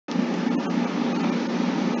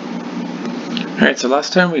Alright, so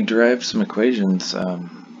last time we derived some equations,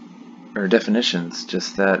 or definitions,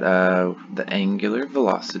 just that the angular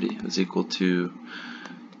velocity is equal to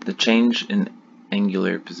the change in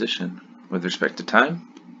angular position with respect to time,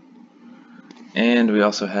 and we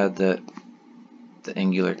also had that the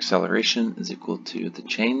angular acceleration is equal to the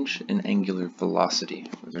change in angular velocity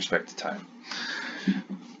with respect to time,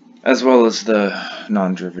 as well as the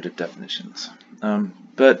non-derivative definitions.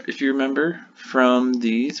 But if you remember from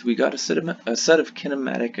these, we got a set of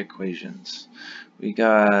kinematic equations. We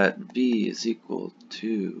got v is equal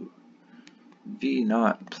to v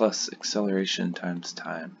naught plus acceleration times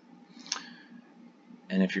time.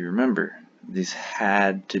 And if you remember, these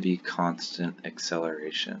had to be constant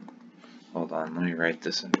acceleration. Hold on, let me write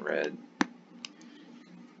this in red.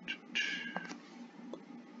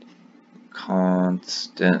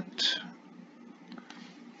 Constant.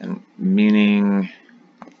 And meaning,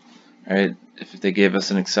 right, if they gave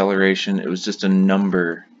us an acceleration, it was just a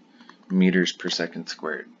number meters per second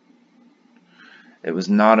squared. It was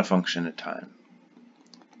not a function of time.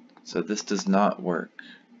 So this does not work.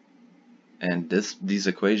 And these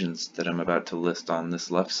equations that I'm about to list on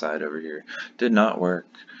this left side over here did not work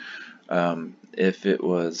if it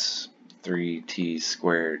was 3t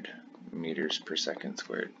squared meters per second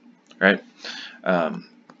squared, right?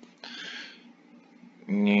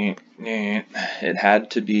 It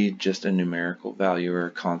had to be just a numerical value or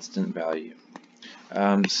a constant value.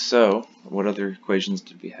 So what other equations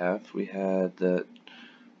did we have? We had that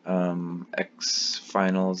x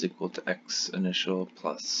final is equal to x initial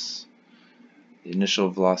plus the initial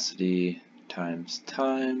velocity times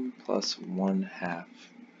time plus 1/2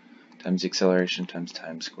 times the acceleration times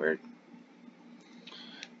time squared.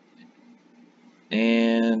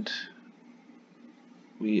 And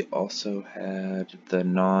we also had the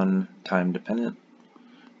non-time dependent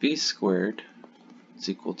v squared is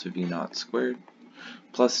equal to v naught squared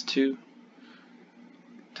plus 2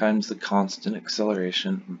 times the constant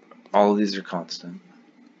acceleration, all of these are constant,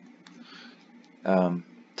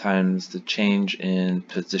 times the change in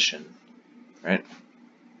position, right?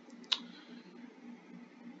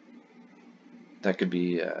 That could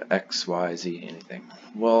be x, y, z, anything.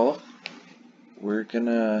 Well, we're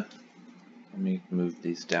gonna, let me move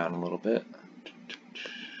these down a little bit.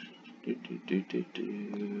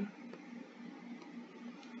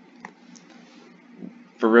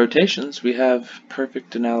 For rotations, we have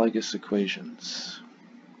perfect analogous equations,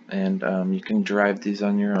 and you can derive these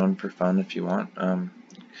on your own for fun if you want.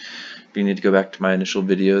 If you need to go back to my initial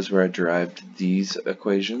videos where I derived these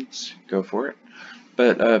equations, go for it.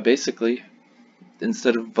 But basically,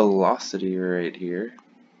 instead of velocity right here,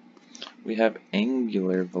 we have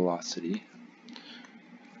angular velocity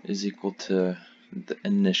is equal to the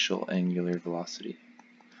initial angular velocity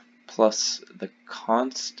plus the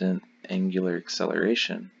constant angular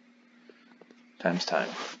acceleration times time.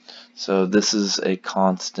 So this is a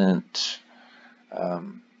constant,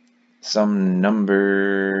 some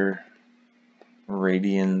number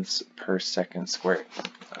radians per second squared,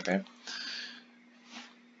 okay?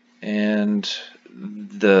 And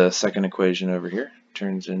the second equation over here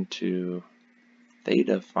turns into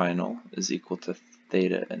theta final is equal to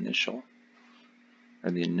theta initial,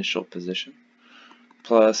 or the initial position,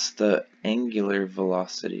 plus the angular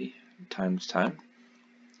velocity times time.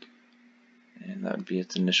 And that would be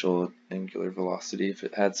its initial angular velocity. If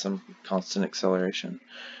it had some constant acceleration,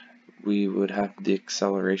 we would have the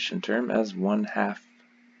acceleration term as 1/2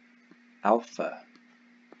 alpha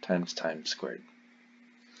times time squared.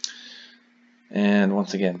 And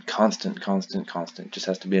once again, constant, constant, constant. Just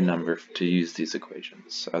has to be a number to use these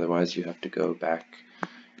equations. Otherwise, you have to go back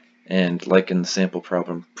and, like in the sample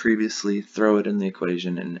problem previously, throw it in the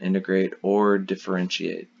equation and integrate or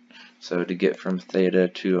differentiate. So to get from theta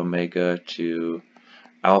to omega to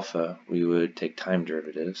alpha, we would take time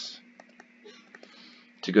derivatives.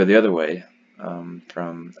 To go the other way,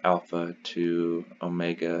 from alpha to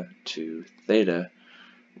omega to theta,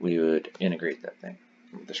 we would integrate that thing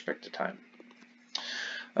with respect to time.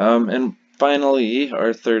 And finally,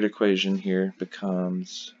 our third equation here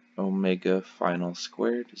becomes omega final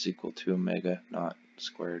squared is equal to omega naught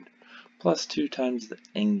squared plus 2 times the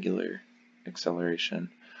angular acceleration.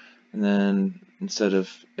 And then instead of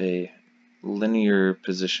a linear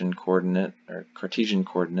position coordinate or Cartesian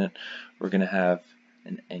coordinate, we're going to have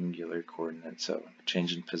an angular coordinate, so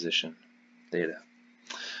change in position, theta.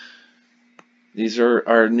 These are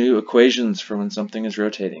our new equations for when something is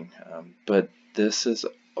rotating, but this is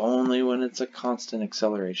only when it's a constant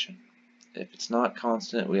acceleration. If it's not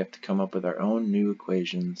constant, we have to come up with our own new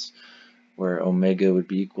equations where omega would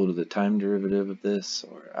be equal to the time derivative of this,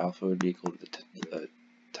 or alpha would be equal to the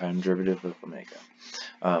time derivative of omega.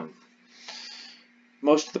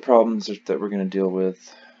 Most of the problems that we're going to deal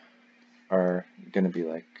with are going to be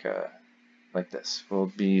like this. We'll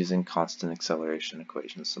be using constant acceleration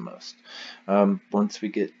equations the most. Once we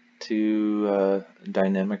get to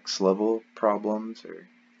dynamics level problems, or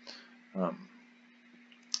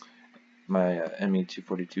my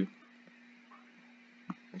ME242,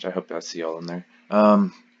 which I hope I see all in there,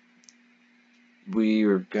 we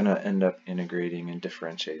are going to end up integrating and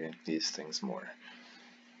differentiating these things more.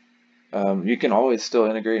 You can always still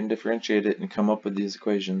integrate and differentiate it and come up with these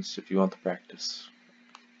equations if you want the practice.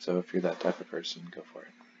 So if you're that type of person, go for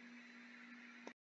it.